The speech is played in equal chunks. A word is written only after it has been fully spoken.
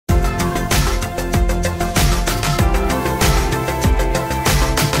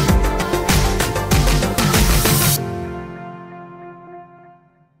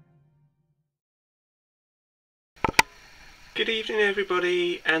Good evening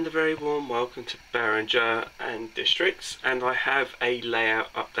everybody, and a very warm welcome to Beringer and Districts, and I have a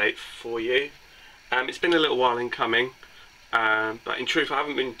layout update for you. It's been a little while in coming, but in truth I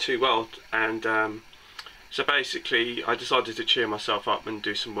haven't been too well, and so basically I decided to cheer myself up and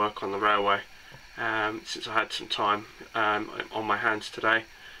do some work on the railway since I had some time on my hands today.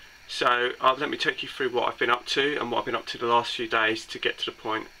 So let me take you through what I've been up to and what I've been up to the last few days to get to the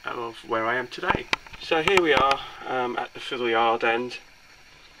point of where I am today. So here we are at the Fiddle Yard end,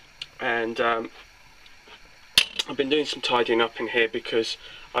 and I've been doing some tidying up in here because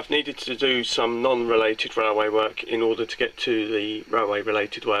I've needed to do some non-related railway work in order to get to the railway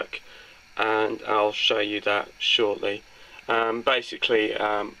related work, and I'll show you that shortly. Basically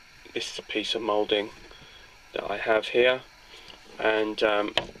this is a piece of moulding that I have here, and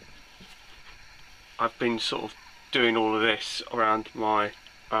I've been sort of doing all of this around my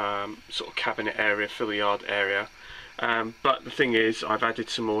sort of cabinet area, Fiddle Yard area, but the thing is I've added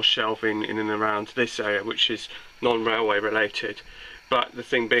some more shelving in and around this area which is non-railway related, but the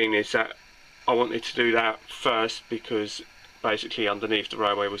thing being is that I wanted to do that first because basically underneath the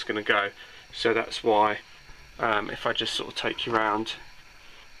railway was going to go, so that's why if I just sort of take you around,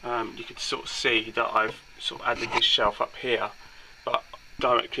 you can sort of see that I've sort of added this shelf up here, but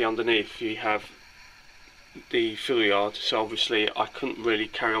directly underneath you have the Fiddle Yard, so obviously I couldn't really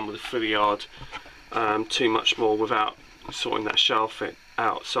carry on with the Fiddle Yard too much more without sorting that shelf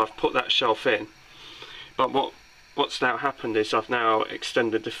out, so I've put that shelf in. But what's now happened is I've now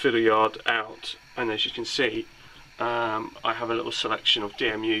extended the Fiddle Yard out, and as you can see I have a little selection of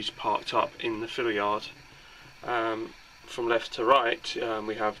DMUs parked up in the Fiddle Yard. From left to right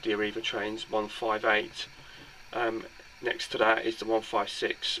we have the Arriva Trains 158, next to that is the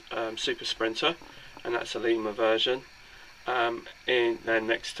 156 Super Sprinter, and that's a Lima version. Then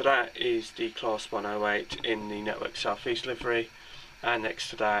next to that is the Class 108 in the Network South East livery, and next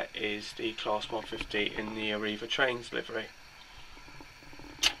to that is the Class 150 in the Arriva Trains livery.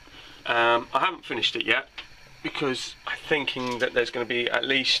 I haven't finished it yet because I'm thinking that there's going to be at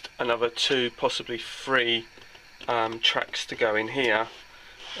least another 2, possibly 3 tracks to go in here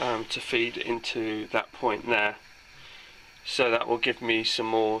to feed into that point there. So that will give me some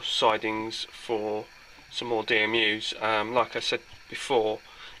more sidings for some more DMUs. Like I said before,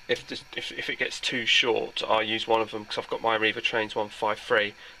 if it gets too short, I'll use one of them because I've got my Arriva Trains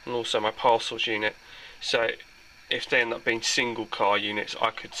 153 and also my parcels unit. So if they end up being single car units,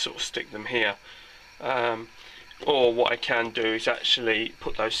 I could sort of stick them here. Or what I can do is actually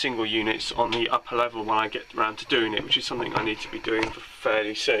put those single units on the upper level when I get around to doing it, which is something I need to be doing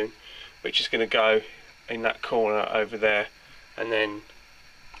fairly soon, which is going to go in that corner over there and then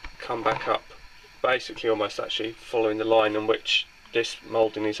come back up, basically almost actually following the line on which this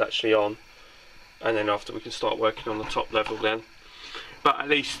moulding is actually on, and then after we can start working on the top level then. But at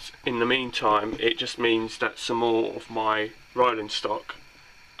least in the meantime it just means that some more of my rolling stock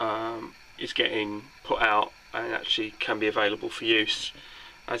is getting put out and actually can be available for use,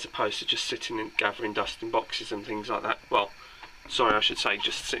 as opposed to just sitting and gathering dust in boxes and things like that. Well, sorry, I should say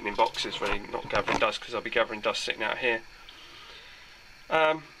just sitting in boxes really, not gathering dust, because I'll be gathering dust sitting out here.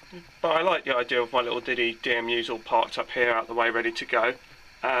 But I like the idea of my little Diddy DMUs all parked up here out the way ready to go,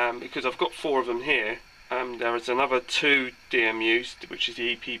 because I've got 4 of them here. There is another 2 DMUs, which is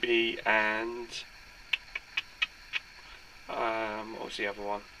the EPB and what was the other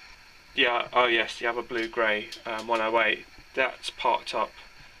one? Yeah, oh yes, the other blue-grey 108, that's parked up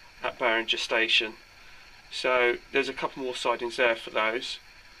at Beringer Station. So there's a couple more sidings there for those.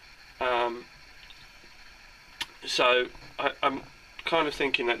 So I'm kind of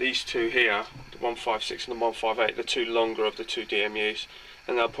thinking that these 2 here, the 156 and the 158, the 2 longer of the 2 DMUs,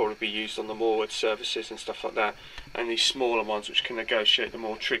 and they'll probably be used on the Moorwood services and stuff like that. And these smaller ones, which can negotiate the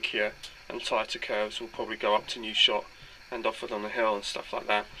more trickier and tighter curves, will probably go up to New Shot and Offord on the Hill and stuff like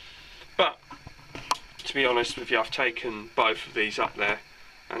that. But to be honest with you, I've taken both of these up there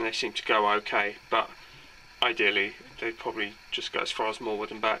and they seem to go okay, but ideally they'd probably just go as far as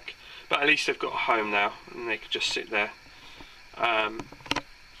Moorwood and back. But at least they've got a home now and they could just sit there.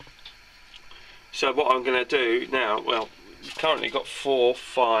 So what I'm going to do now, well, we've currently got 4,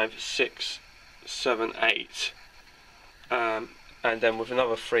 5, 6, 7, 8, and then with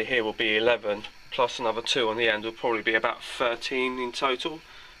another 3 here will be 11, plus another 2 on the end will probably be about 13 in total.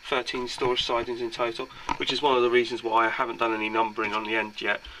 13 storage sidings in total, which is one of the reasons why I haven't done any numbering on the end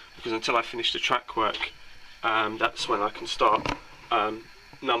yet, because until I finish the track work, that's when I can start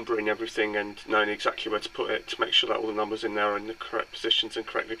numbering everything and knowing exactly where to put it, to make sure that all the numbers in there are in the correct positions and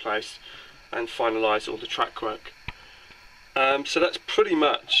correctly placed, and finalise all the track work. So that's pretty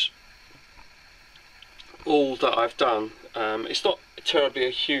much all that I've done It's not terribly a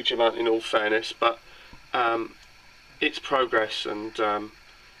huge amount in all fairness, but it's progress, and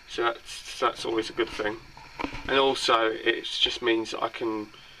so that's always a good thing. And also it just means that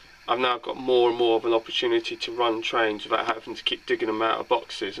I've now got more and more of an opportunity to run trains without having to keep digging them out of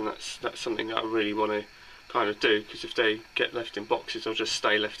boxes, and that's something that I really want to kind of do, because if they get left in boxes, they'll just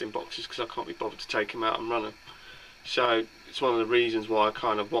stay left in boxes because I can't be bothered to take them out and run them. So it's one of the reasons why I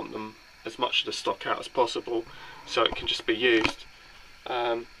kind of want them, as much of the stock out as possible, so it can just be used.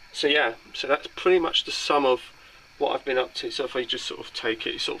 So yeah, so that's pretty much the sum of what I've been up to. So if I just sort of take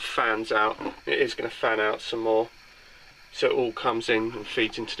it, it sort of fans out. It is going to fan out some more, so it all comes in and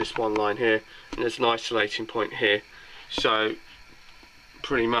feeds into this one line here, and there's an isolating point here. So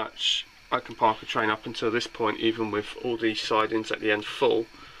pretty much I can park a train up until this point, even with all these sidings at the end full,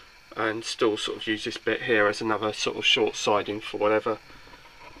 and still sort of use this bit here as another sort of short siding for whatever.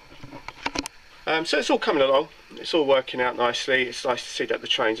 So it's all coming along, it's all working out nicely. It's nice to see that the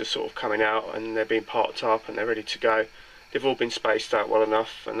trains are sort of coming out and they're being parked up and they're ready to go. They've all been spaced out well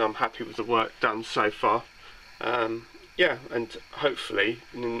enough, and I'm happy with the work done so far. Yeah, and hopefully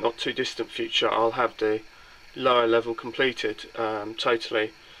in the not too distant future I'll have the lower level completed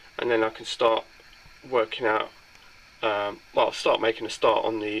totally, and then I can start working out, well, start making a start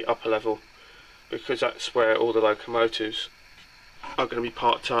on the upper level, because that's where all the locomotives are going to be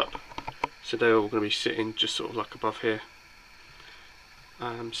parked up. So they're all going to be sitting just sort of like above here.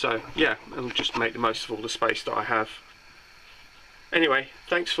 So yeah, I'll just make the most of all the space that I have. Anyway,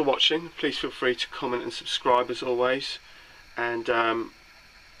 thanks for watching. Please feel free to comment and subscribe as always, and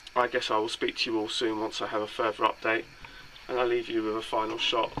I guess I will speak to you all soon once I have a further update, and I'll leave you with a final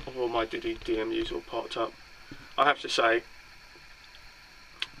shot of all my DMUs all parked up. I have to say,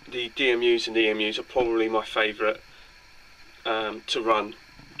 the DMUs and EMUs are probably my favourite to run,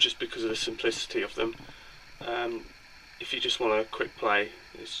 just because of the simplicity of them. If you just want a quick play,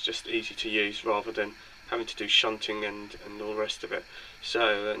 it's just easy to use rather than having to do shunting and all the rest of it,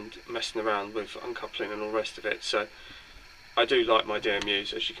 so, and messing around with uncoupling and all the rest of it. So I do like my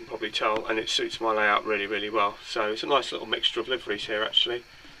DMUs, as you can probably tell, and it suits my layout really well. So it's a nice little mixture of liveries here actually.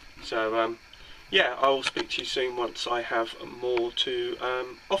 So yeah, I will speak to you soon once I have more to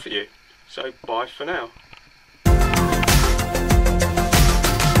offer you. So bye for now.